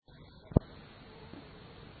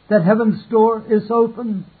that heaven's door is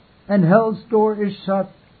open and hell's door is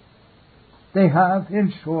shut. They have,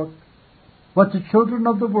 in short, what the children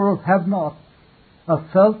of the world have not, a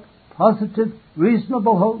felt, positive,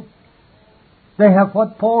 reasonable hope. They have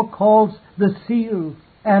what Paul calls the seal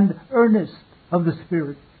and earnest of the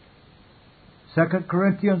Spirit. 2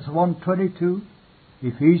 Corinthians 1:22,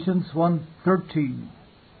 Ephesians 1:13.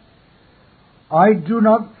 I do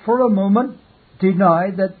not for a moment deny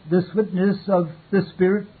that this witness of the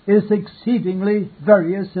Spirit is exceedingly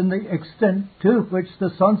various in the extent to which the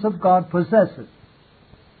sons of God possess it.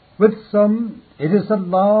 With some, it is a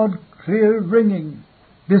loud, clear, ringing,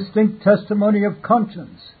 distinct testimony of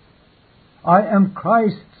conscience. I am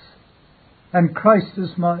Christ's, and Christ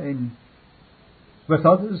is mine. With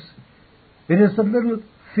others, it is a little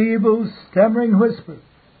feeble, stammering whisper,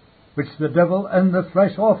 which the devil and the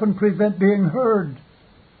flesh often prevent being heard.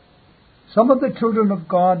 Some of the children of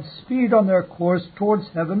God speed on their course towards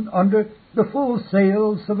heaven under the full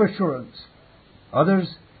sails of assurance.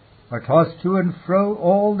 Others are tossed to and fro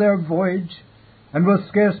all their voyage, and will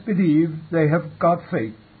scarce believe they have got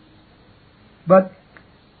faith. But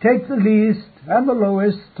take the least and the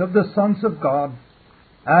lowest of the sons of God,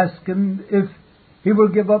 ask him if he will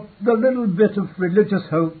give up the little bit of religious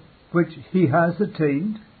hope which he has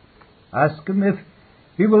attained. Ask him if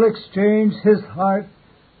he will exchange his heart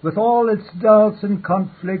with all its doubts and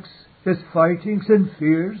conflicts, its fightings and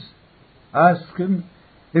fears. Ask him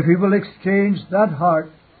if he will exchange that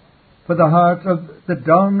heart for the heart of the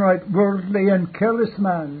downright worldly and careless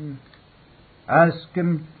man. Ask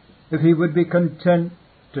him if he would be content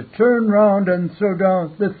to turn round and throw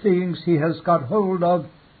down the things he has got hold of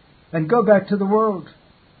and go back to the world.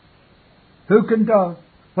 Who can doubt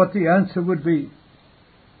what the answer would be?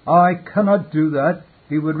 I cannot do that,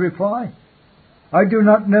 he would reply. I do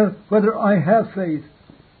not know whether I have faith.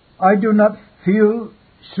 I do not feel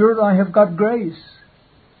sure I have got grace.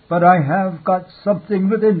 But I have got something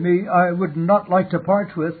within me I would not like to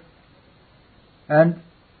part with. And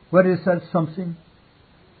what is that something?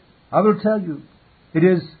 I will tell you. It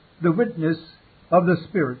is the witness of the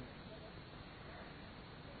Spirit.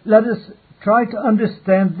 Let us try to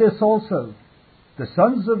understand this also. The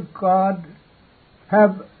sons of God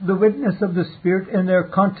have the witness of the Spirit in their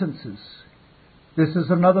consciences. This is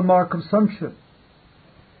another mark of sonship.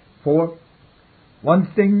 For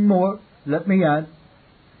one thing more, let me add.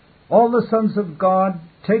 All the sons of God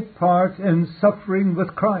take part in suffering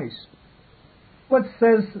with Christ. What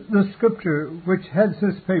says the Scripture which heads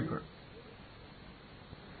this paper?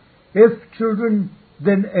 If children,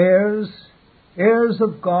 then heirs, heirs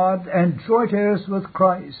of God, and joint heirs with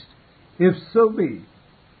Christ, if so be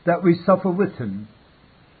that we suffer with him.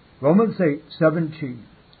 Romans 8:17.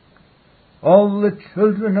 All the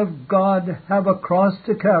children of God have a cross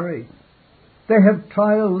to carry. They have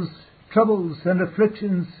trials, troubles, and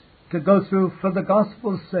afflictions to go through for the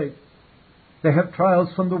gospel's sake. They have trials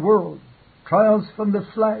from the world, trials from the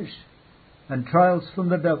flesh, and trials from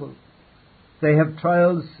the devil. They have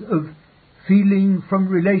trials of feeling from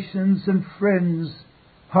relations and friends,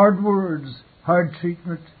 hard words, hard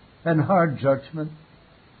treatment, and hard judgment.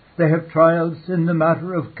 They have trials in the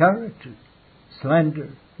matter of character, slander,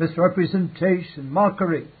 misrepresentation,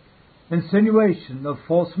 mockery, insinuation of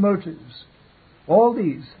false motives. All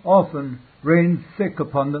these often reign thick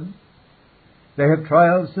upon them. They have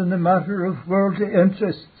trials in the matter of worldly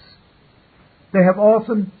interests. They have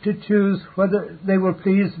often to choose whether they will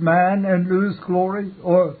please man and lose glory,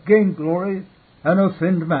 or gain glory and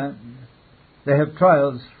offend man. They have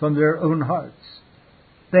trials from their own hearts.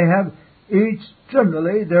 They have each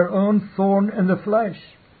generally their own thorn in the flesh,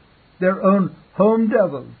 their own home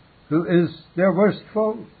devil, who is their worst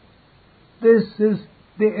foe. This is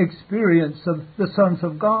the experience of the sons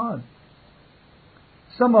of God.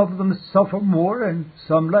 Some of them suffer more and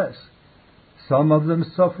some less. Some of them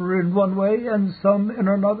suffer in one way and some in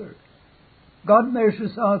another. God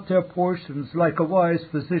measures out their portions like a wise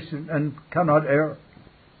physician and cannot err.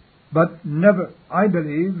 But never, I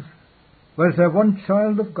believe, was there one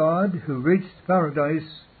child of God who reached paradise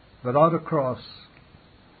without a cross.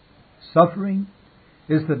 Suffering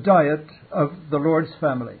is the diet of the Lord's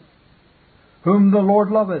family. Whom the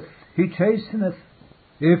Lord loveth, he chasteneth.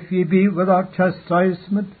 If ye be without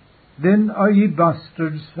chastisement, then are ye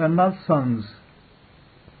bastards and not sons.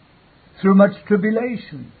 Through much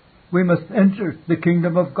tribulation we must enter the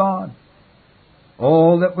kingdom of God.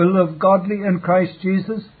 All that will live godly in Christ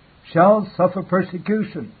Jesus shall suffer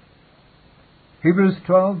persecution. Hebrews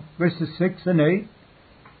 12, verses 6 and 8,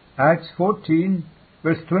 Acts 14,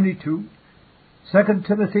 verse 22, 2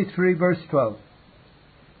 Timothy 3, verse 12.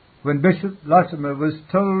 When Bishop Latimer was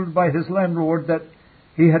told by his landlord that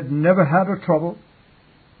he had never had a trouble.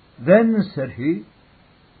 Then, said he,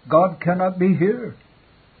 God cannot be here.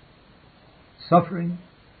 Suffering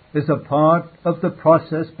is a part of the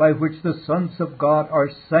process by which the sons of God are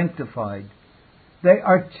sanctified. They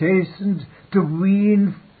are chastened to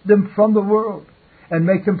wean them from the world and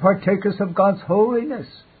make them partakers of God's holiness.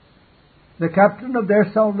 The captain of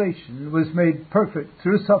their salvation was made perfect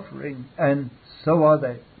through suffering, and so are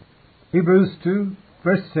they. Hebrews 2,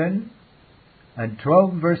 verse 10, and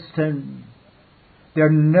 12, verse 10. There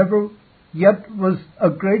never yet was a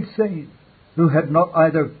great saint who had not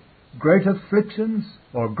either great afflictions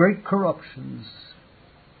or great corruptions.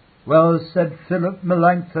 Well said Philip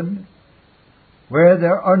Melanchthon, where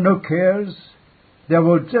there are no cares, there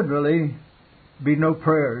will generally be no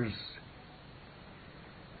prayers.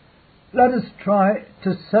 Let us try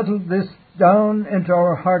to settle this down into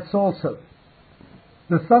our hearts also.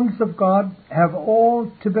 The sons of God have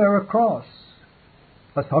all to bear a cross.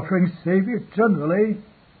 A suffering Savior generally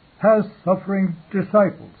has suffering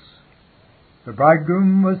disciples. The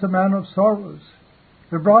bridegroom was a man of sorrows.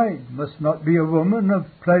 The bride must not be a woman of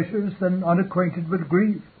pleasures and unacquainted with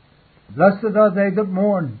grief. Blessed are they that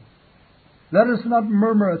mourn. Let us not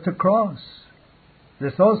murmur at the cross.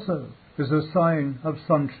 This also is a sign of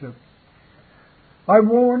sonship. I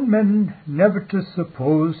warn men never to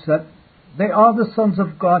suppose that they are the sons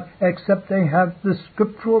of God except they have the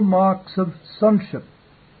scriptural marks of sonship.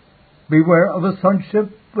 Beware of a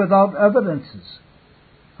sonship without evidences.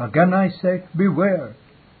 Again I say, beware.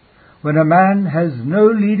 When a man has no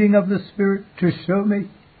leading of the Spirit to show me,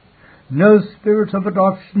 no spirit of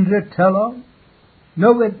adoption to tell of,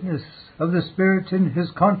 no witness of the Spirit in his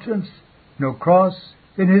conscience, no cross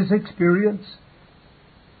in his experience,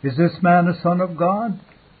 is this man a son of God?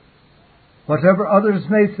 Whatever others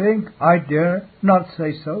may think, I dare not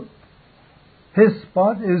say so. His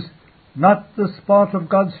spot is not the spot of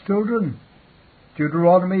God's children.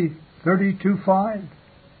 Deuteronomy 32:5.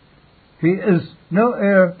 He is no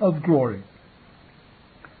heir of glory.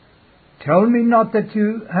 Tell me not that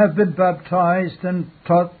you have been baptized and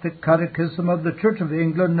taught the catechism of the Church of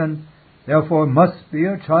England and therefore must be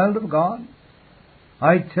a child of God.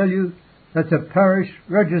 I tell you that the parish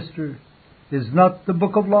register is not the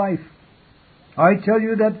book of life. I tell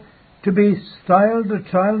you that to be styled a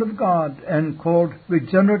child of God and called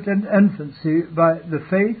regenerate in infancy by the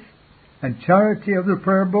faith and charity of the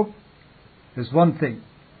prayer book is one thing.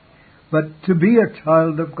 But to be a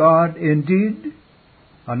child of God indeed,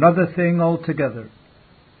 another thing altogether.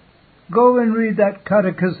 Go and read that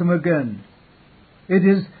catechism again. It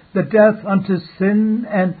is the death unto sin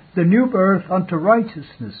and the new birth unto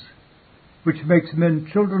righteousness which makes men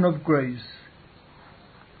children of grace.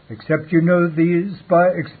 Except you know these by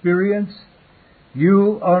experience,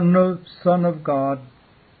 you are no son of God.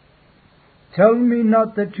 Tell me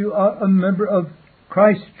not that you are a member of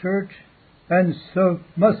Christ's church and so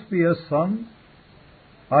must be a son.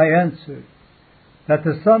 I answer that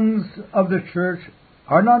the sons of the church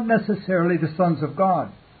are not necessarily the sons of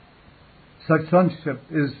God. Such sonship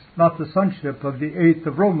is not the sonship of the 8th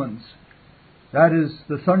of Romans. That is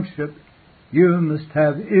the sonship you must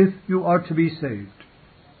have if you are to be saved.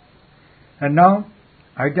 And now,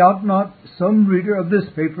 I doubt not some reader of this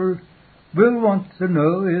paper will want to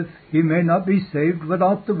know if he may not be saved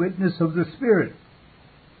without the witness of the Spirit.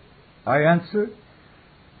 I answer,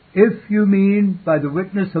 if you mean by the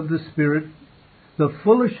witness of the Spirit the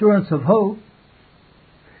full assurance of hope,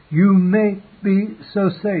 you may be so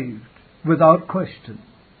saved without question.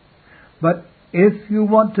 But if you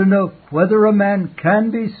want to know whether a man can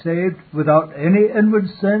be saved without any inward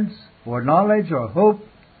sense or knowledge or hope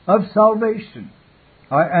of salvation,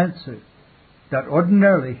 I answer that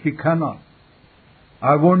ordinarily he cannot.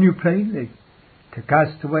 I warn you plainly to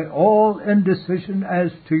cast away all indecision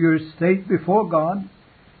as to your state before God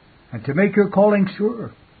and to make your calling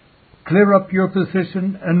sure. Clear up your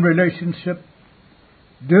position and relationship.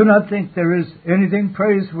 Do not think there is anything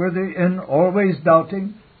praiseworthy in always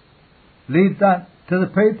doubting. Leave that to the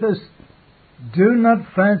papists. Do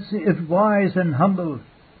not fancy it wise and humble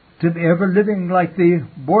to be ever living like the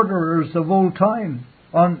borderers of old time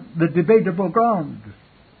on the debatable ground.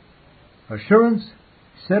 Assurance,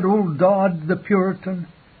 said old Dodd the Puritan,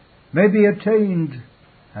 may be attained,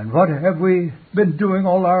 and what have we been doing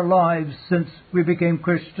all our lives since we became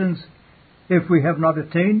Christians if we have not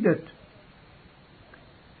attained it?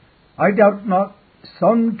 I doubt not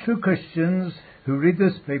some true Christians who read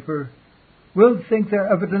this paper will think their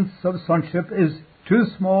evidence of sonship is too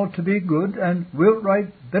small to be good and will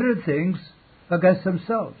write bitter things against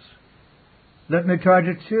themselves. Let me try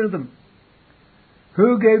to cheer them.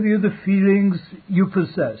 Who gave you the feelings you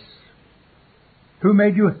possess? Who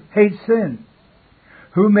made you hate sin?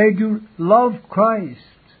 Who made you love Christ?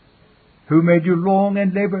 Who made you long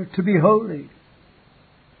and labor to be holy?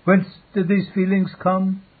 Whence did these feelings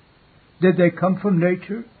come? Did they come from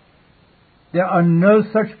nature? There are no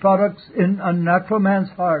such products in a natural man's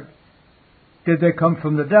heart. Did they come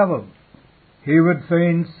from the devil? He would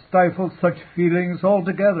fain stifle such feelings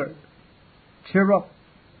altogether. Cheer up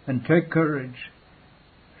and take courage.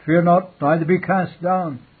 Fear not, neither be cast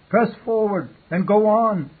down. Press forward and go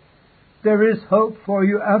on. There is hope for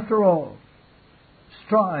you after all.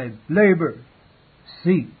 Strive, labor,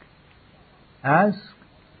 seek, ask,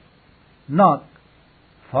 knock,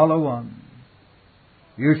 follow on.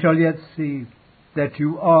 You shall yet see that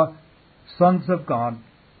you are sons of God.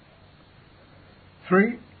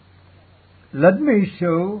 3. Let me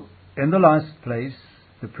show, in the last place,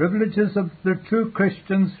 the privileges of the true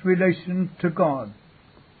Christian's relation to God.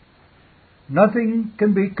 Nothing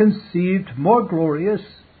can be conceived more glorious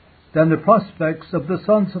than the prospects of the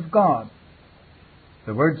sons of God.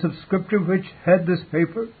 The words of Scripture which head this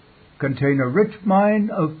paper contain a rich mine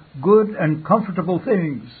of good and comfortable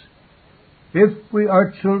things. If we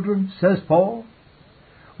are children, says Paul,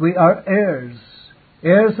 we are heirs,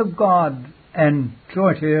 heirs of God and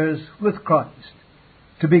joint heirs with Christ,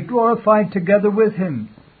 to be glorified together with Him.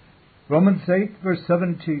 Romans 8, verse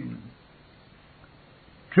 17.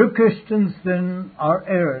 True Christians, then, are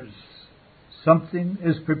heirs. Something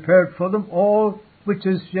is prepared for them all which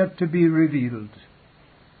is yet to be revealed.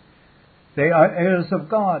 They are heirs of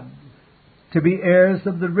God. To be heirs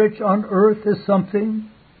of the rich on earth is something.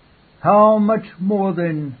 How much more,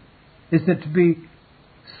 then, is it to be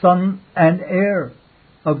son and heir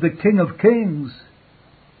of the King of Kings?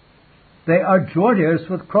 They are joint heirs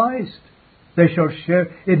with Christ. They shall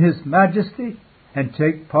share in His majesty and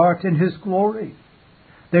take part in His glory.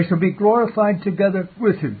 They shall be glorified together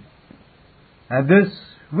with Him. And this,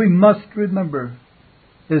 we must remember,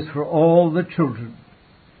 is for all the children.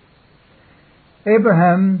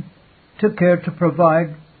 Abraham took care to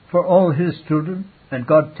provide for all his children, and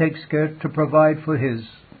God takes care to provide for His.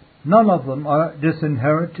 None of them are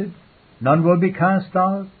disinherited. None will be cast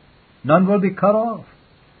out. None will be cut off.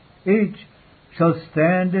 Each shall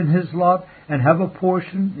stand in his lot and have a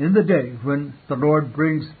portion in the day when the Lord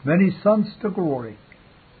brings many sons to glory.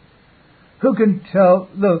 Who can tell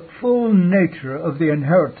the full nature of the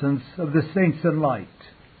inheritance of the saints in light?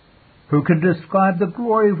 Who can describe the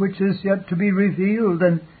glory which is yet to be revealed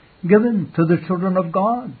and given to the children of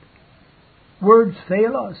God? Words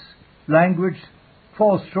fail us. Language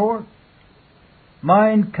falls short.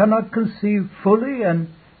 Mind cannot conceive fully, and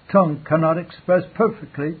tongue cannot express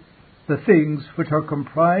perfectly the things which are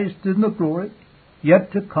comprised in the glory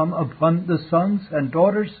yet to come upon the sons and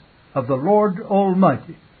daughters of the Lord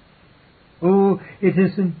Almighty. Oh, it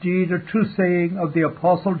is indeed a true saying of the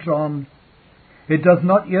Apostle John, it does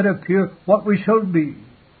not yet appear what we shall be.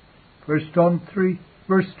 1 John 3,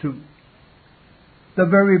 verse 2. The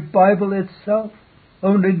very Bible itself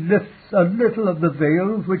only lifts a little of the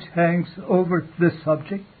veil which hangs over this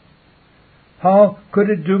subject. How could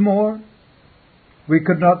it do more? We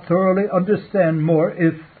could not thoroughly understand more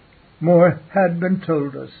if more had been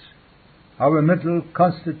told us. Our mental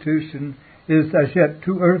constitution is as yet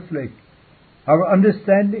too earthly. Our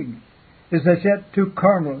understanding is as yet too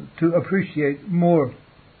carnal to appreciate more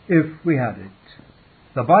if we had it.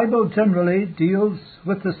 The Bible generally deals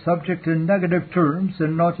with the subject in negative terms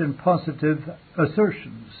and not in positive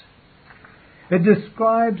assertions. It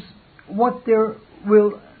describes what there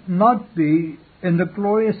will not be in the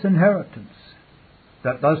glorious inheritance,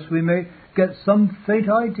 that thus we may get some faint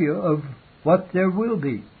idea of what there will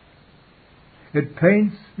be. It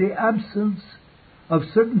paints the absence of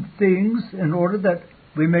certain things in order that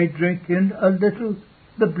we may drink in a little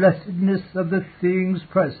the blessedness of the things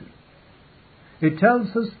present. It tells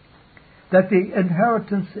us that the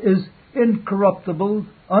inheritance is incorruptible,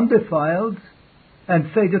 undefiled,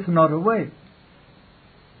 and fadeth not away.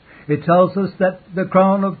 It tells us that the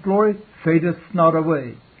crown of glory fadeth not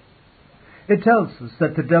away. It tells us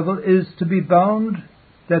that the devil is to be bound,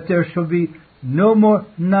 that there shall be no more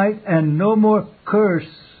night and no more curse,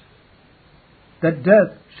 that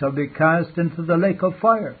death shall be cast into the lake of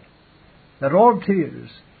fire, that all tears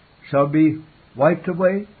shall be wiped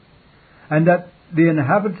away, and that the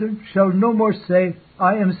inhabitant shall no more say,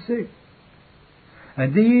 I am sick.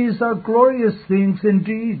 And these are glorious things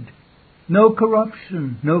indeed. No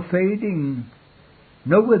corruption, no fading,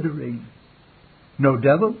 no withering, no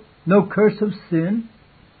devil, no curse of sin,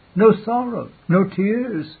 no sorrow, no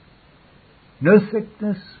tears, no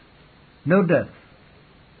sickness, no death.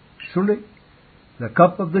 Surely the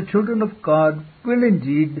cup of the children of God will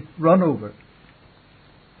indeed run over.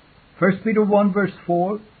 1 Peter 1 verse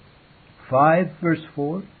 4, 5 verse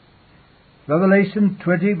 4, Revelation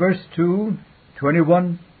 20 verse 2,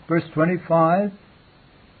 21 verse 25,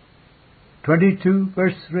 22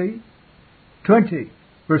 verse 3, 20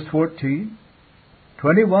 verse 14,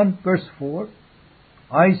 21 verse 4,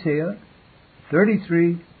 Isaiah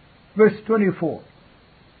 33 verse 24.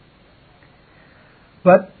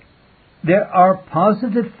 But there are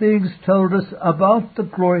positive things told us about the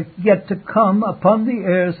glory yet to come upon the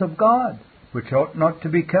heirs of God, which ought not to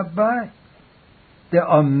be kept back. There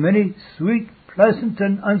are many sweet, pleasant,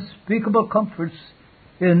 and unspeakable comforts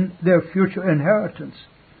in their future inheritance,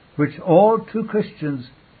 which all true Christians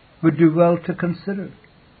would do well to consider.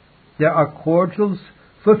 There are cordials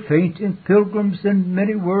for fainting pilgrims in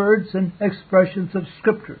many words and expressions of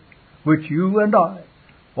Scripture, which you and I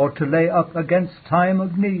ought to lay up against time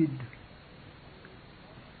of need.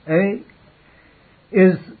 A.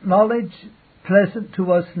 Is knowledge pleasant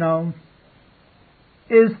to us now?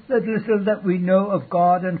 Is the little that we know of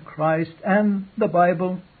God and Christ and the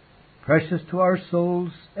Bible precious to our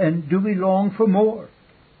souls, and do we long for more?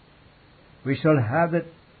 We shall have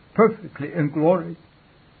it perfectly in glory.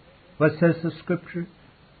 What says the Scripture?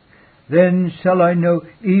 Then shall I know,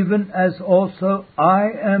 even as also I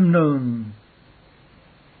am known.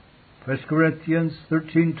 1 Corinthians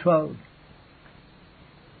 13:12.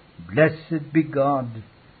 Blessed be God.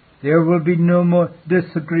 There will be no more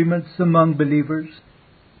disagreements among believers.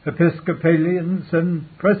 Episcopalians and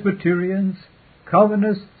Presbyterians,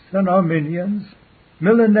 Calvinists and Arminians,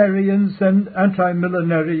 millenarians and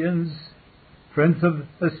anti-millenarians, friends of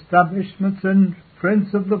establishments and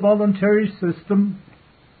friends of the voluntary system,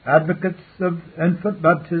 advocates of infant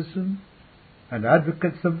baptism and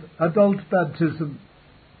advocates of adult baptism,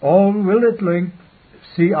 all will at length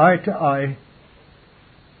see eye to eye.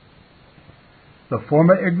 The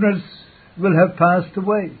former ignorance will have passed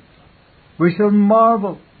away. We shall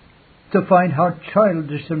marvel to find how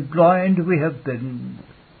childish and blind we have been.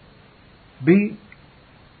 B.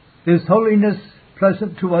 Is holiness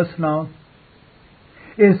pleasant to us now?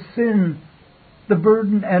 Is sin the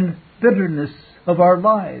burden and bitterness of our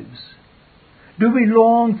lives? Do we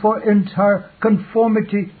long for entire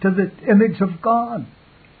conformity to the image of God?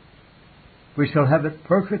 We shall have it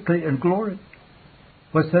perfectly in glory.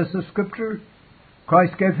 What says the Scripture?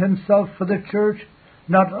 Christ gave Himself for the church,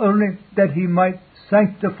 not only that He might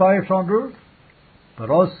sanctify it on earth, but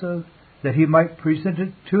also that He might present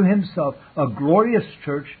it to Himself, a glorious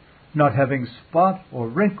church, not having spot or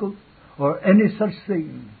wrinkle or any such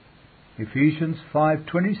thing. Ephesians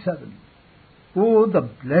 5:27. Oh, the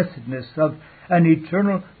blessedness of an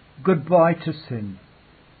eternal goodbye to sin.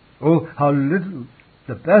 Oh, how little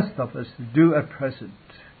the best of us do at present.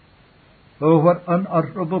 Oh, what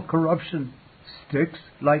unutterable corruption sticks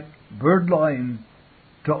like birdlime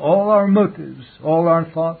to all our motives, all our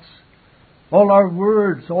thoughts, all our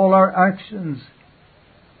words, all our actions.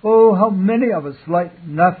 Oh, how many of us, like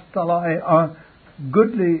Naphtali, are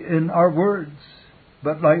goodly in our words,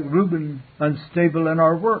 but like Reuben, unstable in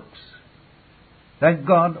our works. Thank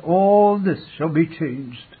God, all this shall be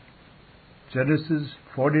changed. Genesis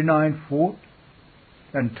 49:4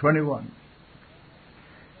 and 21.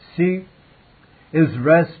 See, is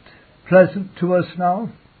rest pleasant to us now?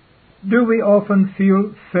 Do we often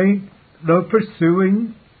feel faint though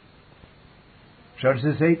pursuing?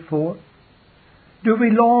 Genesis 8:4. Do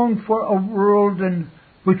we long for a world in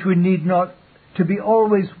which we need not to be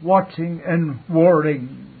always watching and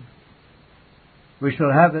warring? We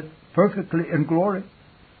shall have it perfectly in glory.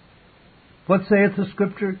 What saith the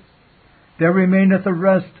Scripture? There remaineth a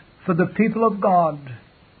rest for the people of God.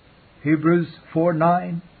 Hebrews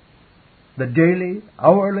 4:9. The daily,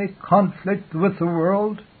 hourly conflict with the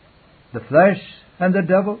world, the flesh and the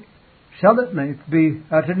devil, shall at length be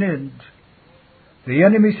at an end. The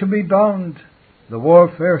enemy shall be bound. The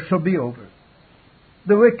warfare shall be over.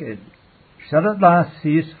 The wicked shall at last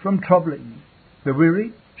cease from troubling. The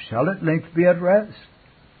weary shall at length be at rest.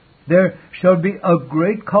 There shall be a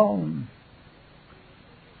great calm.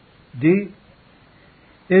 D.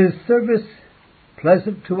 Is service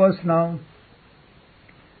pleasant to us now?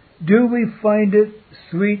 Do we find it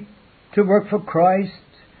sweet to work for Christ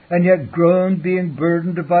and yet groan, being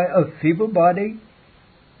burdened by a feeble body?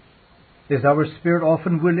 Is our spirit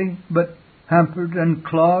often willing, but hampered and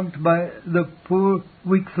clogged by the poor,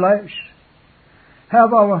 weak flesh?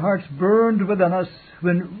 Have our hearts burned within us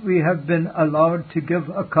when we have been allowed to give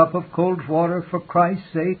a cup of cold water for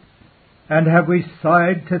Christ's sake? And have we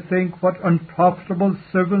sighed to think what unprofitable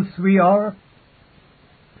servants we are?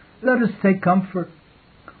 Let us take comfort.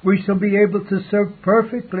 We shall be able to serve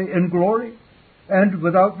perfectly in glory and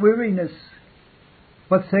without weariness.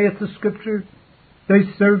 What saith the Scripture? They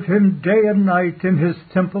serve him day and night in his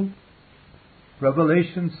temple.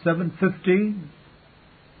 Revelation 7:15.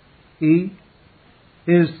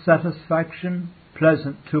 Is satisfaction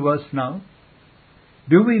pleasant to us now?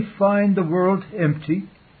 Do we find the world empty?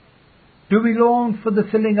 Do we long for the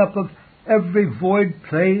filling up of every void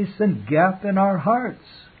place and gap in our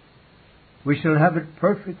hearts? We shall have it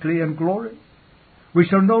perfectly in glory. We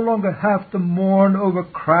shall no longer have to mourn over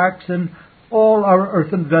cracks in all our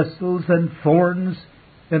earthen vessels and thorns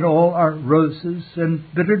in all our roses and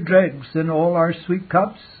bitter dregs in all our sweet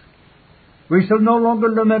cups. We shall no longer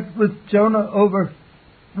lament with Jonah over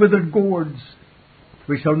withered gourds.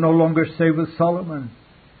 We shall no longer say with Solomon,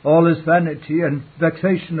 all is vanity and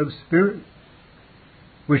vexation of spirit.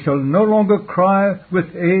 We shall no longer cry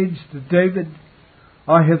with aged David,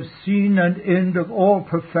 I have seen an end of all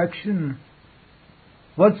perfection.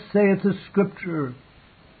 What saith the Scripture?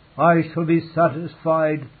 I shall be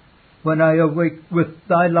satisfied when I awake with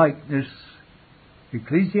thy likeness.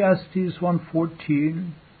 Ecclesiastes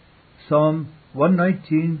 1:14, Psalm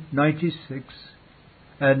 119:96,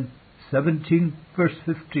 and 17 verse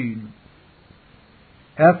 15.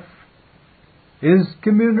 F. Is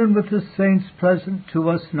communion with the saints pleasant to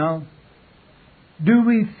us now? Do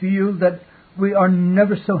we feel that we are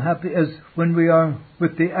never so happy as when we are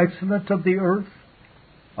with the excellent of the earth?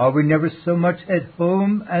 Are we never so much at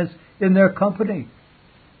home as in their company?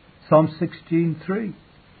 Psalm 16:3.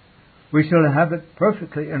 We shall have it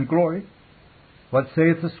perfectly in glory. What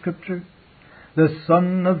saith the Scripture? The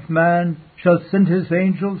Son of Man shall send his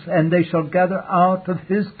angels, and they shall gather out of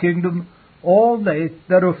his kingdom all they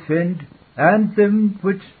that offend, and them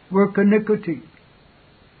which work iniquity.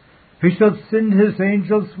 He shall send his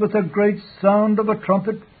angels with a great sound of a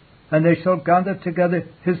trumpet, and they shall gather together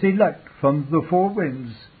his elect from the four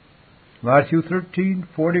winds. Matthew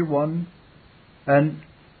 13:41 and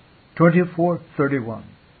 24:31.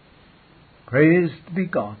 Praise be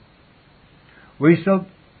God. We shall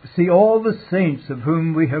see all the saints of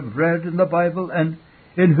whom we have read in the Bible and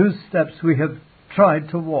in whose steps we have tried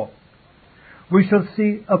to walk. We shall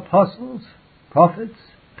see apostles, prophets,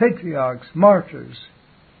 patriarchs, martyrs,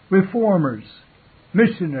 reformers,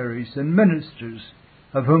 missionaries, and ministers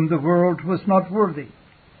of whom the world was not worthy.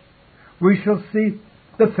 We shall see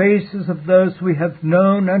the faces of those we have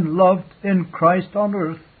known and loved in Christ on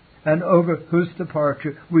earth, and over whose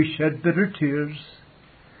departure we shed bitter tears.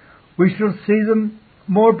 We shall see them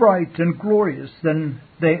more bright and glorious than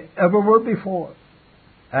they ever were before.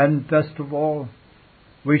 And best of all,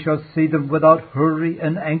 we shall see them without hurry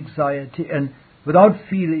and anxiety, and without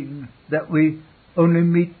feeling that we only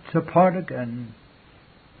meet to part again.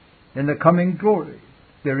 In the coming glory,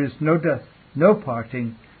 there is no death, no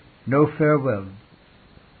parting, no farewell.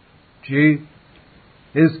 G.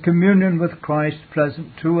 Is communion with Christ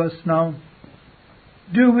pleasant to us now?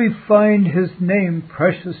 Do we find his name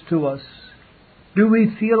precious to us? Do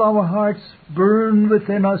we feel our hearts burn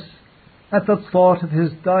within us at the thought of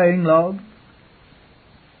his dying love?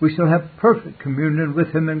 We shall have perfect communion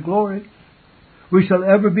with him in glory. We shall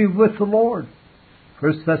ever be with the Lord.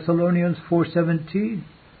 1 Thessalonians 4:17.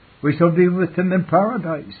 We shall be with him in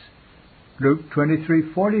paradise. Luke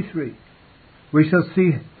 23:43. We shall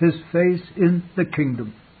see his face in the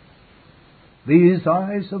kingdom. These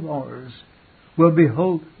eyes of ours will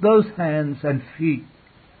behold those hands and feet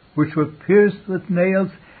which were pierced with nails,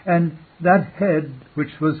 and that head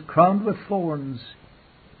which was crowned with thorns.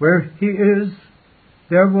 Where he is,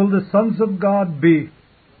 there will the sons of God be.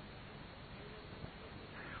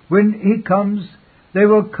 When he comes, they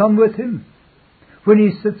will come with him. When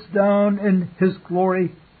he sits down in his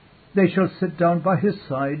glory, they shall sit down by his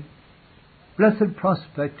side. Blessed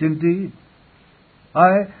prospect indeed.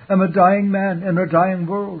 I am a dying man in a dying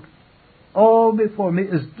world. All before me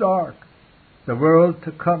is dark. The world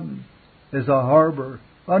to come is a harbor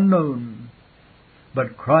unknown.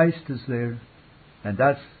 But Christ is there, and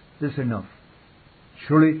that is enough.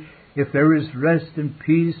 Surely, if there is rest and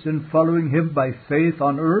peace in following him by faith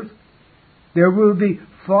on earth, there will be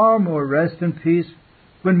far more rest and peace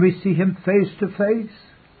when we see him face to face.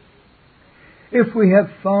 If we have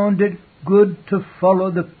found it good to follow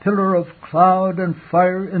the pillar of cloud and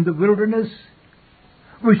fire in the wilderness,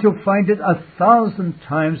 we shall find it 1,000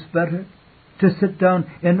 times better to sit down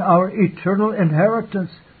in our eternal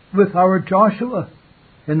inheritance with our Joshua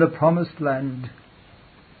in the promised land.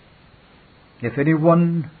 If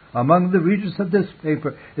anyone among the readers of this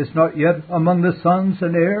paper is not yet among the sons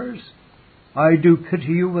and heirs, I do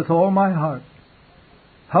pity you with all my heart.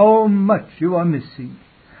 How much you are missing!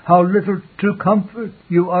 How little true comfort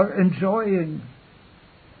you are enjoying!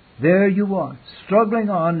 There you are, struggling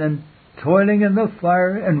on and toiling in the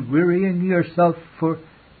fire and wearying yourself for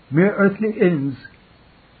mere earthly ends,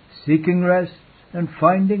 seeking rest and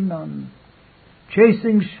finding none,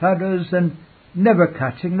 chasing shadows and never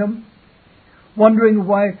catching them, wondering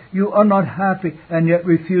why you are not happy and yet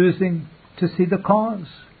refusing to see the cause,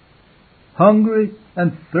 hungry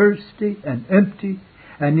and thirsty and empty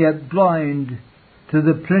and yet blind to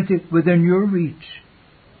the plenty within your reach.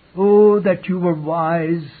 Oh, that you were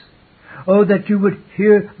wise! Oh, that you would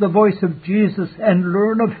hear the voice of Jesus and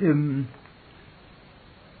learn of Him.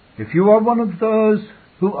 If you are one of those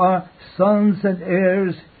who are sons and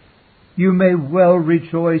heirs, you may well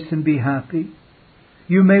rejoice and be happy.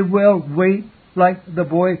 You may well wait like the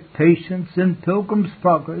boy Patience in Pilgrim's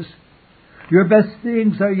Progress. Your best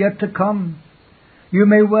things are yet to come. You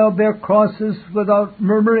may well bear crosses without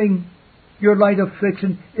murmuring. Your light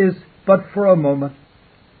affliction is but for a moment.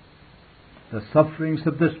 The sufferings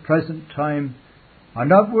of this present time are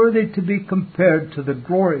not worthy to be compared to the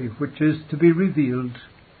glory which is to be revealed.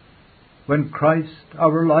 When Christ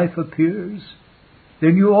our life appears,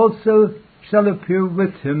 then you also shall appear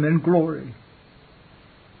with Him in glory.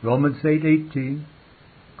 Romans 8:18,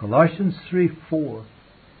 Colossians 3:4.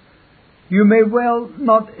 You may well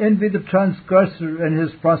not envy the transgressor and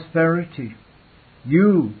his prosperity.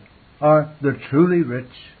 You are the truly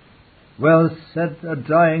rich. Well said a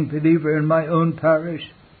dying believer in my own parish,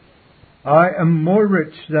 I am more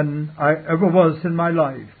rich than I ever was in my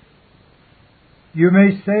life. You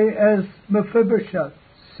may say as Mephibosheth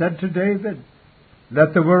said to David,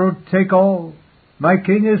 let the world take all. My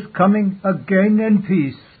king is coming again in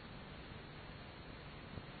peace.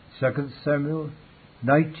 2 Samuel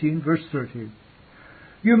 19 verse 30.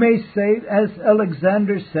 You may say as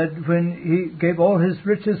Alexander said when he gave all his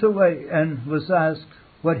riches away and was asked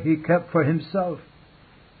what he kept for himself,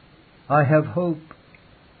 I have hope.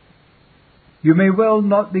 You may well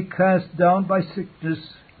not be cast down by sickness.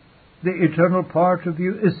 The eternal part of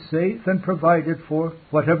you is safe and provided for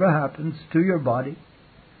whatever happens to your body.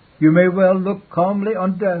 You may well look calmly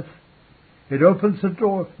on death. It opens a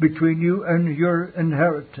door between you and your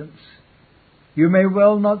inheritance. You may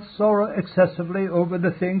well not sorrow excessively over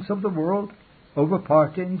the things of the world, over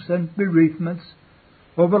partings and bereavements,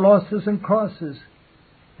 over losses and crosses.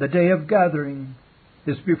 The day of gathering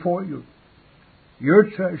is before you. Your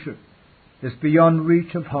treasure is beyond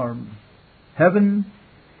reach of harm. Heaven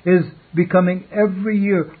is becoming every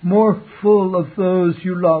year more full of those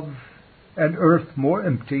you love, and earth more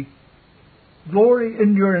empty. Glory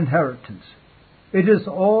in your inheritance. It is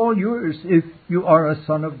all yours if you are a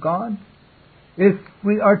son of God. If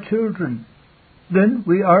we are children, then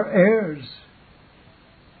we are heirs.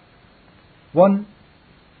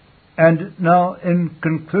 And now, in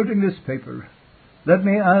concluding this paper, let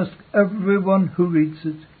me ask everyone who reads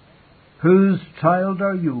it, whose child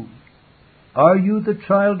are you? Are you the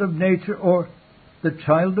child of nature or the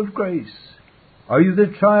child of grace? Are you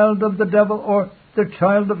the child of the devil or the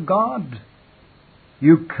child of God?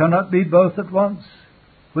 You cannot be both at once.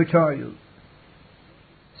 Which are you?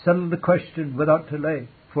 Settle the question without delay,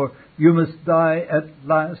 for you must die at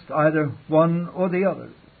last, either one or the other.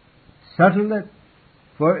 Settle it,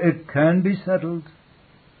 for it can be settled,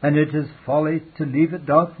 and it is folly to leave it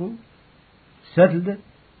doubtful. Settle it,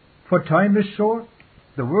 for time is short.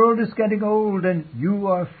 The world is getting old, and you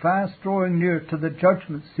are fast drawing near to the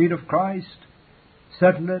judgment seat of Christ.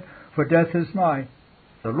 Settle it, for death is nigh.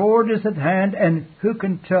 The Lord is at hand, and who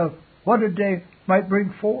can tell what a day might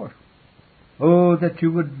bring forth? Oh, that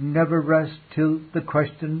you would never rest till the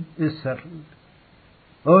question is settled.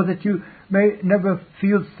 Oh, that you may never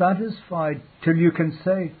feel satisfied till you can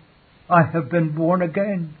say, I have been born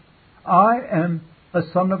again. I am a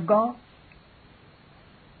son of God.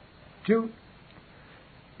 2.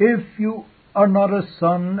 If you are not a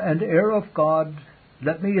son and heir of God,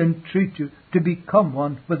 let me entreat you to become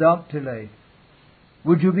one without delay.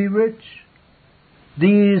 Would you be rich?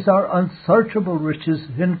 These are unsearchable riches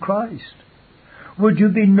in Christ. Would you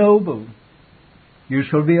be noble? You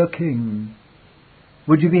shall be a king.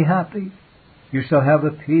 Would you be happy? You shall have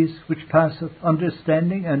a peace which passeth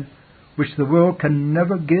understanding, and which the world can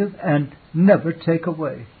never give and never take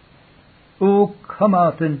away. Oh, come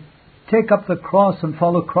out and take up the cross and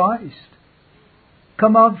follow Christ.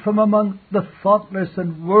 Come out from among the thoughtless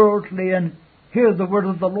and worldly and hear the word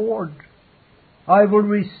of the Lord. I will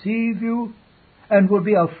receive you and will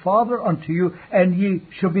be a father unto you, and ye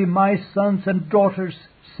shall be my sons and daughters,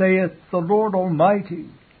 saith the Lord Almighty.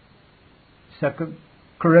 2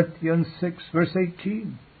 Corinthians 6, verse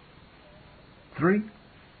 18. 3.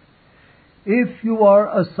 If you are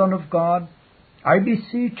a son of God, I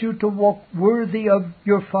beseech you to walk worthy of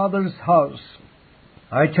your Father's house.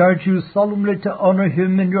 I charge you solemnly to honor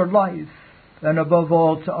him in your life, and above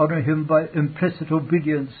all to honor him by implicit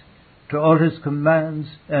obedience to all his commands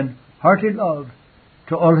and hearty love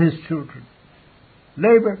to all his children.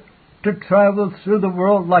 Labor to travel through the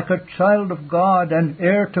world like a child of God and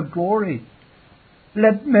heir to glory.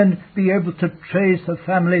 Let men be able to trace a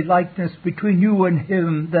family likeness between you and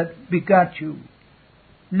him that begat you.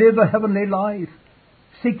 Live a heavenly life.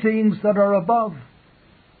 Seek things that are above.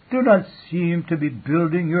 Do not seem to be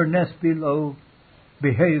building your nest below.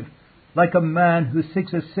 Behave like a man who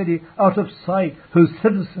seeks a city out of sight, whose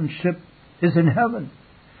citizenship is in heaven,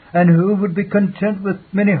 and who would be content with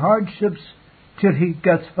many hardships till he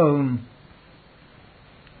gets home.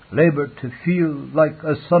 Labor to feel like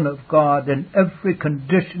a son of God in every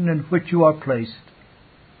condition in which you are placed.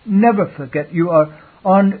 Never forget you are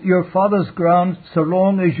on your Father's ground so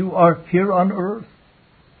long as you are here on earth.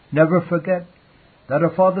 Never forget that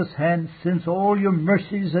a Father's hand sends all your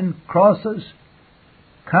mercies and crosses.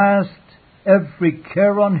 Cast every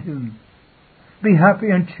care on him. Be happy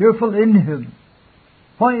and cheerful in him.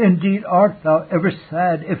 Why indeed art thou ever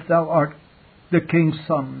sad if thou art the king's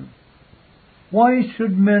son? Why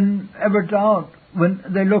should men ever doubt when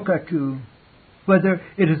they look at you whether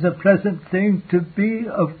it is a pleasant thing to be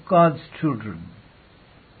of God's children?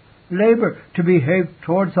 Labor to behave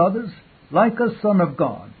towards others like a son of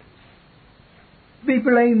God. Be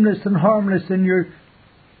blameless and harmless in your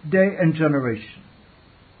day and generation.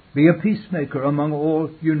 Be a peacemaker among all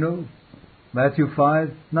you know. Matthew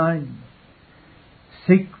 5:9.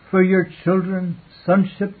 Seek for your children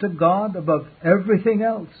sonship to God above everything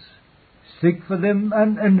else. Seek for them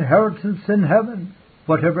an inheritance in heaven,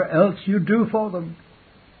 whatever else you do for them.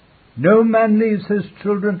 No man leaves his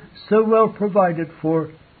children so well provided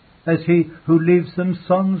for as he who leaves them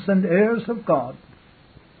sons and heirs of God.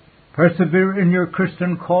 Persevere in your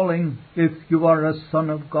Christian calling if you are a son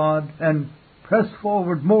of God, and press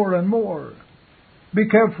forward more and more. Be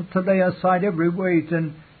careful to lay aside every weight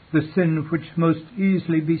and the sin which most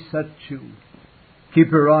easily besets you.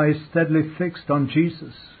 Keep your eyes steadily fixed on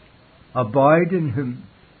Jesus. Abide in him.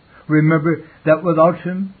 Remember that without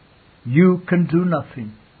him you can do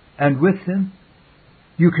nothing, and with him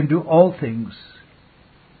you can do all things.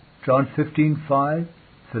 John 15:5,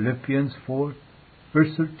 Philippians 4,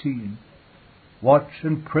 verse 13. Watch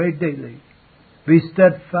and pray daily. Be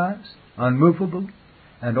steadfast, unmovable,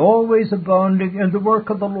 and always abounding in the work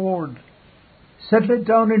of the Lord. Settle it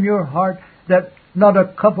down in your heart that not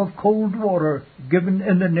a cup of cold water given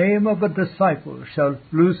in the name of a disciple shall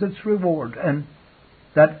lose its reward, and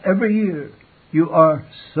that every year you are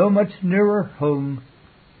so much nearer home.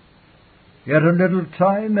 Yet a little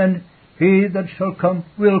time, and he that shall come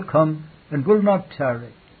will come, and will not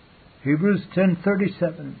tarry. Hebrews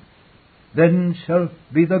 10:37. Then shall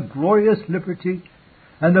be the glorious liberty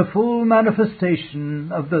and the full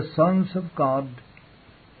manifestation of the sons of God.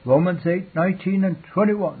 Romans 8:19 and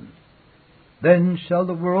 21. Then shall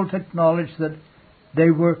the world acknowledge that they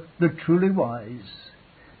were the truly wise.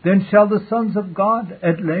 Then shall the sons of God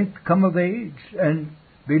at length come of age, and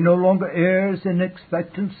be no longer heirs in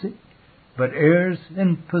expectancy, but heirs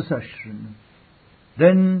in possession.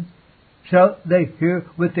 Then shall they hear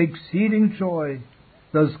with exceeding joy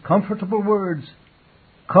those comfortable words,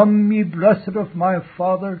 Come, ye blessed of my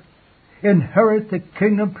Father, inherit the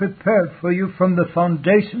kingdom prepared for you from the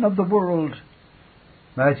foundation of the world.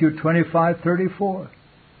 Matthew 25:34.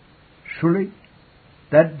 Surely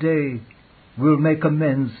that day will make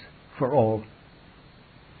amends for all.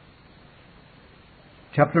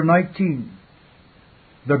 Chapter 19.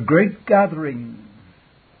 The Great Gathering.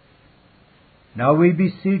 Now we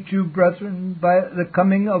beseech you, brethren, by the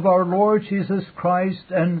coming of our Lord Jesus Christ,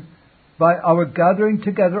 and by our gathering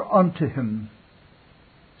together unto him.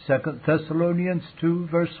 2 Thessalonians 2,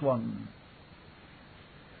 verse 1.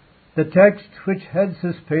 The text which heads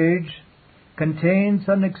this page contains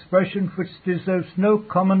an expression which deserves no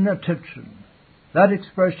common attention. That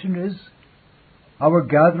expression is our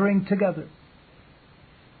gathering together.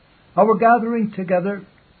 Our gathering together,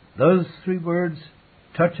 those three words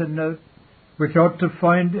touch a note which ought to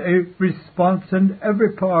find a response in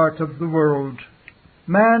every part of the world.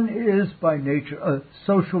 Man is by nature a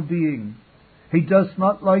social being. He does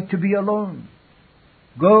not like to be alone.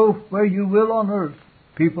 Go where you will on earth,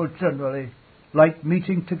 people generally like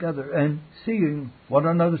meeting together and seeing one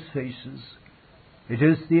another's faces. It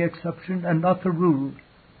is the exception and not the rule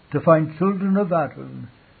to find children of Adam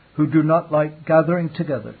who do not like gathering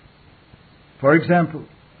together. For example,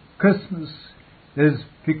 Christmas is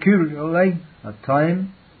peculiarly a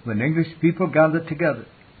time when English people gather together.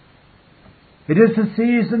 It is a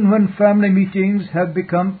season when family meetings have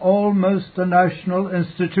become almost a national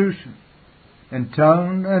institution, in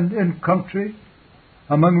town and in country,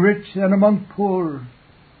 among rich and among poor,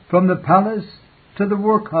 from the palace to the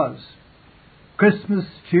workhouse. Christmas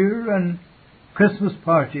cheer and Christmas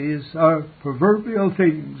parties are proverbial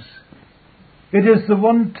themes. It is the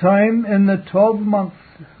one time in the 12-month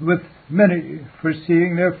with many for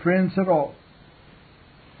seeing their friends at all.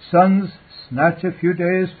 Sons snatch a few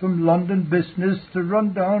days from London business to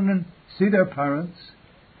run down and see their parents.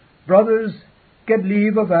 Brothers get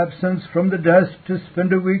leave of absence from the desk to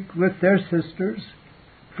spend a week with their sisters.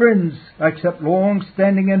 Friends accept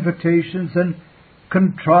long-standing invitations and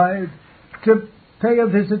contrive to pay a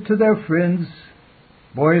visit to their friends.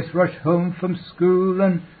 Boys rush home from school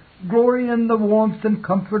and glory in the warmth and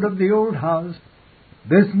comfort of the old house.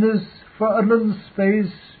 Business for a little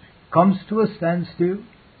space comes to a standstill.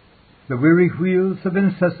 The weary wheels of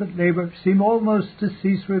incessant labor seem almost to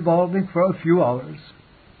cease revolving for a few hours.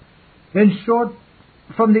 In short,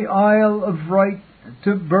 from the Isle of Wight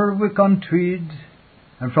to Berwick-on-Tweed,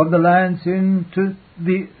 and from the Land's End to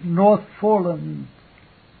the North Foreland,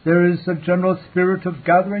 there is a general spirit of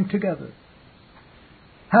gathering together.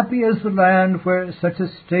 Happy is the land where such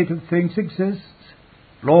a state of things exists.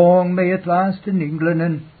 Long may it last in England,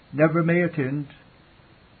 and never may it end.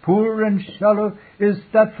 Poor and shallow is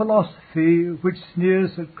that philosophy which sneers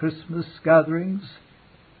at Christmas gatherings.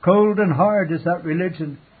 Cold and hard is that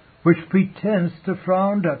religion which pretends to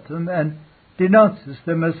frown at them and denounces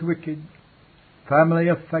them as wicked. Family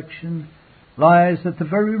affection lies at the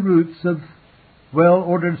very roots of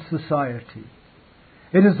well-ordered society.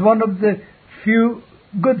 It is one of the few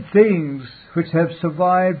good things which have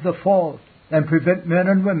survived the fall and prevent men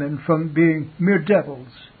and women from being mere devils.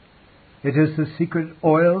 It is the secret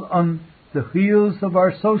oil on the wheels of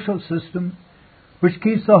our social system which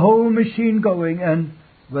keeps the whole machine going, and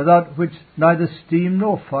without which neither steam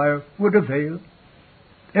nor fire would avail.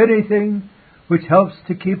 Anything which helps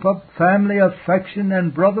to keep up family affection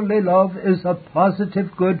and brotherly love is a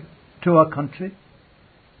positive good to a country.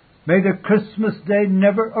 May the Christmas day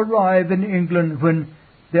never arrive in England when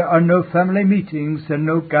there are no family meetings and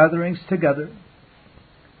no gatherings together.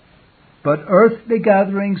 But earthly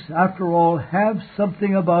gatherings, after all, have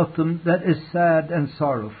something about them that is sad and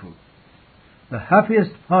sorrowful. The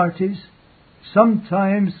happiest parties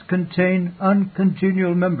sometimes contain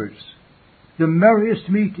uncongenial members. The merriest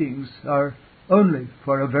meetings are only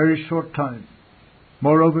for a very short time.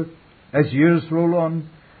 Moreover, as years roll on,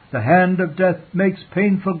 the hand of death makes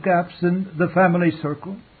painful gaps in the family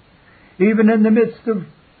circle. Even in the midst of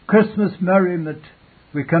Christmas merriment,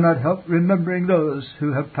 we cannot help remembering those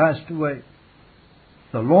who have passed away.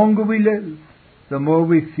 The longer we live, the more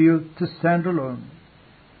we feel to stand alone.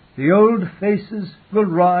 The old faces will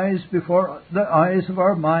rise before the eyes of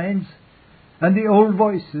our minds, and the old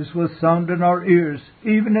voices will sound in our ears,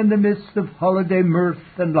 even in the midst of holiday mirth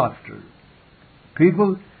and laughter.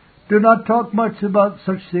 People do not talk much about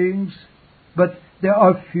such things, but there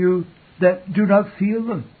are few that do not feel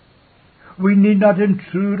them. We need not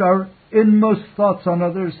intrude our inmost thoughts on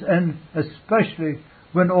others, and especially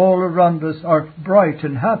when all around us are bright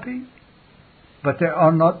and happy. But there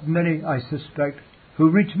are not many, I suspect, who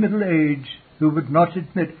reach middle age who would not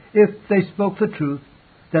admit, if they spoke the truth,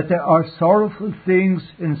 that there are sorrowful things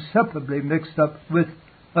inseparably mixed up with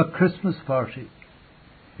a Christmas party.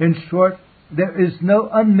 In short, there is no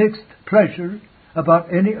unmixed pleasure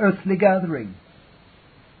about any earthly gathering.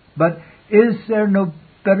 But is there no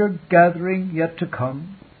better gathering yet to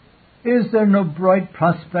come? Is there no bright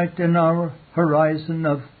prospect in our horizon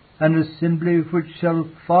of an assembly which shall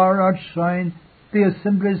far outshine the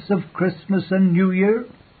assemblies of Christmas and New Year?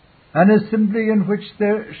 An assembly in which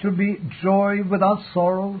there shall be joy without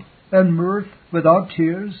sorrow and mirth without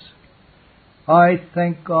tears? I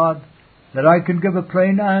thank God that I can give a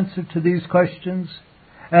plain answer to these questions,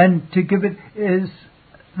 and to give it is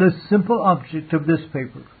the simple object of this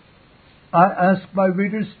paper. I ask my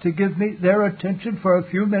readers to give me their attention for a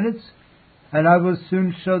few minutes, and I will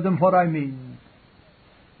soon show them what I mean.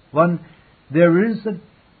 1. There is a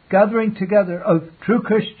gathering together of true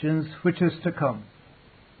Christians which is to come.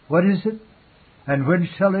 What is it, and when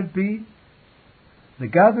shall it be? The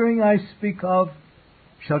gathering I speak of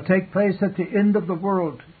shall take place at the end of the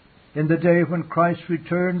world, in the day when Christ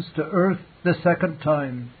returns to earth the second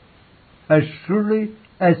time. As surely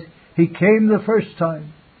as He came the first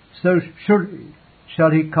time, so surely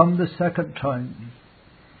shall He come the second time.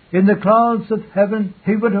 In the clouds of heaven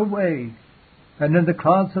He went away, and in the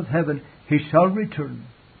clouds of heaven He shall return.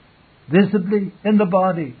 Visibly in the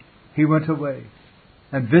body He went away,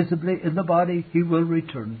 and visibly in the body He will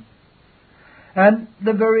return. And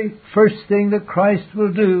the very first thing that Christ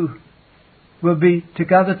will do will be to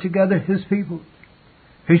gather together His people.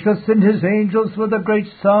 He shall send His angels with a great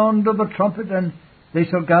sound of a trumpet, and they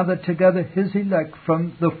shall gather together His elect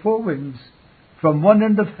from the four winds, from one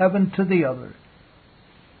end of heaven to the other.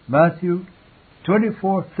 Matthew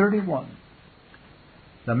 24:31.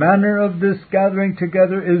 The manner of this gathering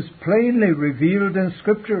together is plainly revealed in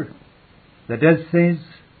Scripture. The dead saints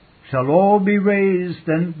shall all be raised,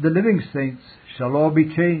 and the living saints shall all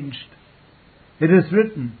be changed. It is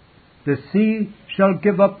written, the sea shall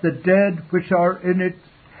give up the dead which are in it,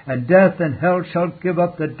 and death and hell shall give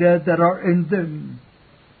up the dead that are in them.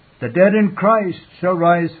 The dead in Christ shall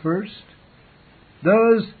rise first.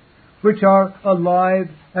 Those which are alive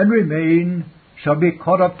and remain shall be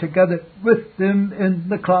caught up together with them in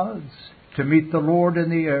the clouds to meet the Lord in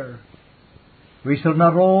the air. We shall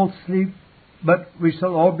not all sleep, but we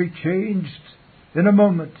shall all be changed in a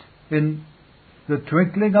moment, in the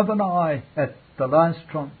twinkling of an eye, at the last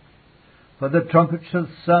trump. For the trumpet shall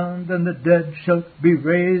sound, and the dead shall be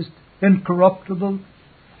raised incorruptible,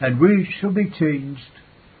 and we shall be changed.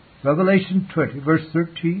 Revelation 20, verse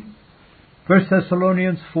 13. 1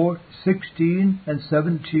 Thessalonians 4:16 and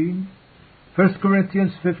 17. 1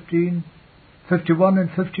 Corinthians 15, 51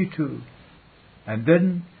 and 52. And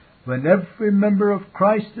then, when every member of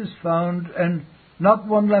Christ is found, and not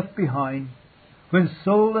one left behind, when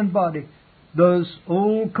soul and body, those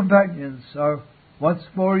old companions, are once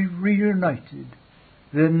more reunited,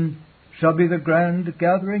 then shall be the grand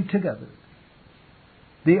gathering together.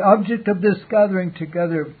 The object of this gathering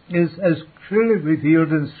together is as clearly revealed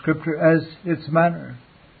in Scripture as its manner.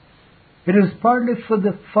 It is partly for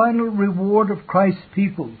the final reward of Christ's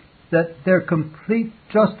people, that their complete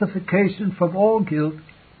justification from all guilt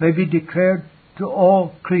may be declared to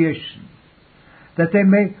all creation, that they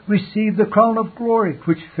may receive the crown of glory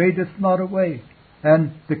which fadeth not away,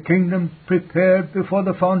 and the kingdom prepared before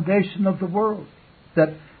the foundation of the world,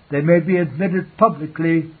 that they may be admitted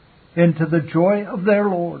publicly into the joy of their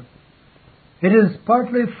Lord. It is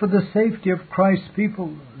partly for the safety of Christ's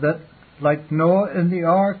people that, like Noah in the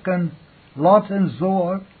ark and Lot and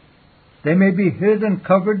Zoar, they may be hid and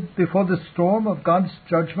covered before the storm of God's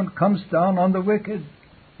judgment comes down on the wicked,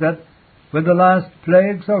 that when the last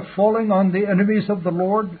plagues are falling on the enemies of the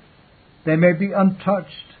Lord, they may be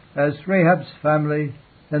untouched, as Rahab's family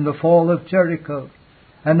in the fall of Jericho,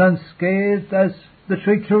 and unscathed as the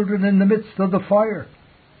three children in the midst of the fire.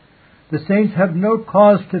 The saints have no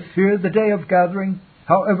cause to fear the day of gathering,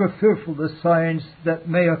 however fearful the signs that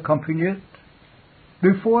may accompany it.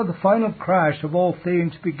 Before the final crash of all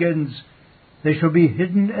things begins, they shall be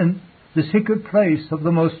hidden in the secret place of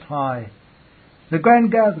the Most High. The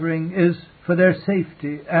grand gathering is for their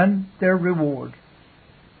safety and their reward.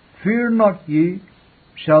 Fear not ye,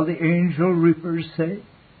 shall the angel reapers say,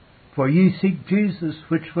 for ye seek Jesus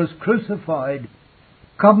which was crucified.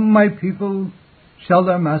 Come, my people, shall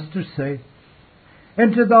their master say.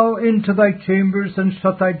 Enter thou into thy chambers, and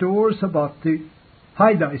shut thy doors about thee.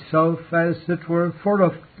 Hide thyself, as it were, for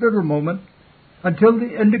a little moment, until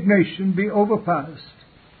the indignation be overpast.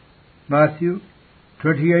 Matthew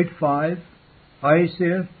 28:5,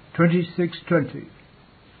 Isaiah 26:20.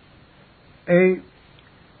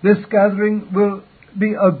 This gathering will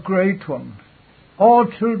be a great one. All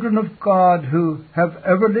children of God who have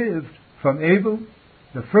ever lived, from Abel,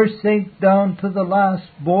 the first saint, down to the last,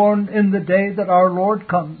 born in the day that our Lord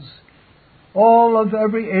comes, all of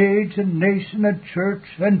every age and nation and church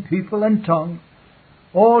and people and tongue,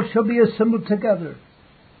 all shall be assembled together.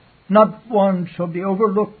 Not one shall be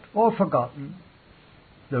overlooked or forgotten.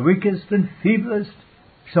 The weakest and feeblest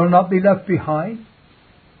shall not be left behind.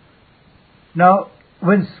 Now,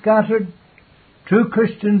 when scattered, true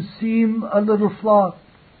Christians seem a little flock.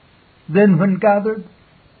 Then when gathered,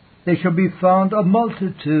 they shall be found a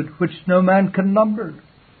multitude which no man can number.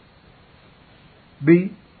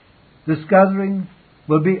 This gathering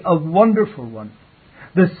will be a wonderful one.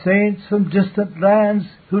 The saints from distant lands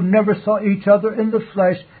who never saw each other in the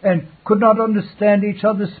flesh and could not understand each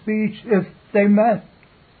other's speech if they met,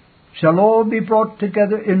 shall all be brought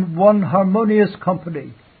together in one harmonious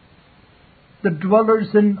company. The dwellers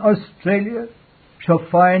in Australia shall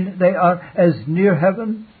find they are as near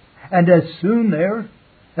heaven and as soon there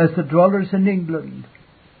as the dwellers in England.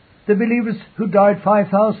 The believers who died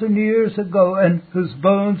 5,000 years ago and whose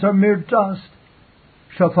bones are mere dust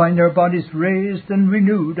shall find their bodies raised and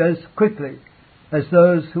renewed as quickly as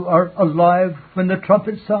those who are alive when the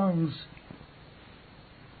trumpet sounds.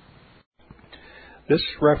 This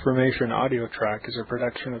Reformation audio track is a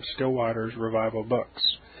production of Still Waters Revival Books.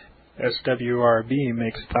 SWRB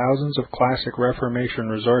makes thousands of classic Reformation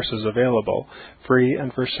resources available, free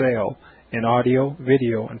and for sale, in audio,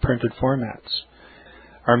 video, and printed formats.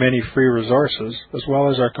 Our many free resources, as well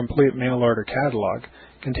as our complete mail-order catalog,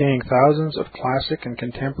 containing thousands of classic and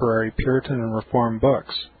contemporary Puritan and Reformed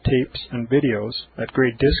books, tapes, and videos at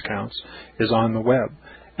great discounts, is on the web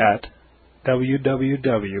at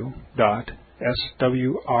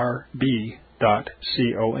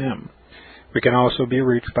www.swrb.com. We can also be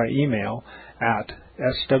reached by email at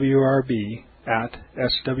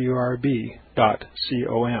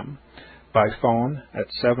swrb@swrb.com, by phone at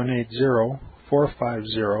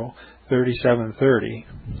 780-450-3730,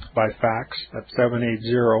 by fax at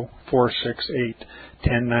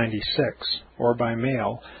 780-468-1096, or by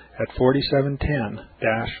mail at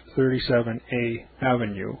 4710-37A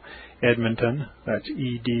Avenue, Edmonton, that's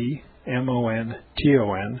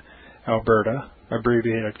Edmonton, Alberta,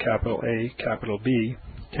 abbreviated capital A, capital B,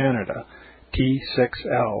 Canada,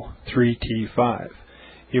 T6L3T5.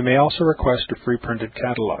 You may also request a free printed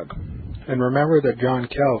catalog. And remember that John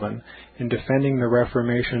Calvin, in defending the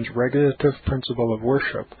Reformation's regulative principle of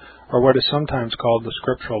worship, or what is sometimes called the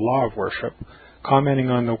scriptural law of worship, commenting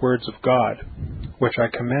on the words of God, which I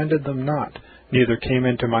commanded them not, neither came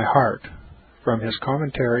into my heart, from his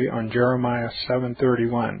commentary on Jeremiah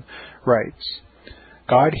 7:31, writes,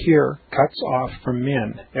 God here cuts off from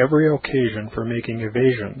men every occasion for making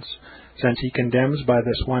evasions, since he condemns by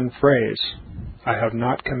this one phrase, I have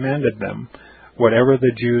not commanded them, whatever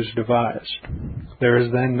the Jews devised. There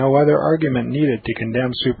is then no other argument needed to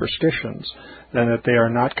condemn superstitions than that they are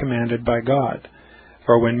not commanded by God.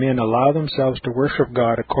 For when men allow themselves to worship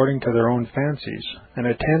God according to their own fancies, and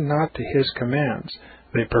attend not to his commands,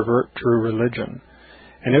 they pervert true religion.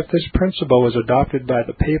 And if this principle was adopted by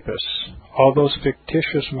the Papists, all those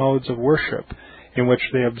fictitious modes of worship in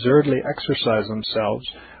which they absurdly exercise themselves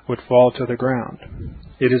would fall to the ground.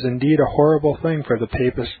 It is indeed a horrible thing for the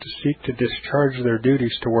Papists to seek to discharge their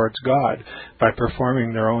duties towards God by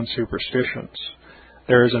performing their own superstitions.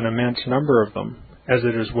 There is an immense number of them, as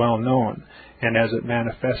it is well known, and as it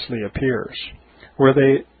manifestly appears. Were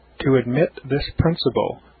they to admit this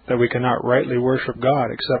principle, that we cannot rightly worship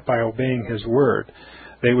God except by obeying his word,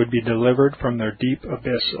 they would be delivered from their deep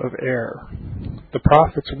abyss of error. The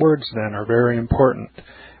prophet's words, then, are very important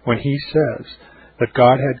when he says that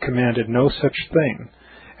God had commanded no such thing,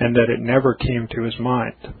 and that it never came to his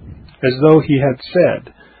mind, as though he had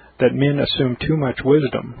said that men assume too much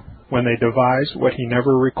wisdom when they devise what he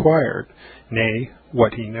never required, nay,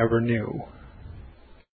 what he never knew.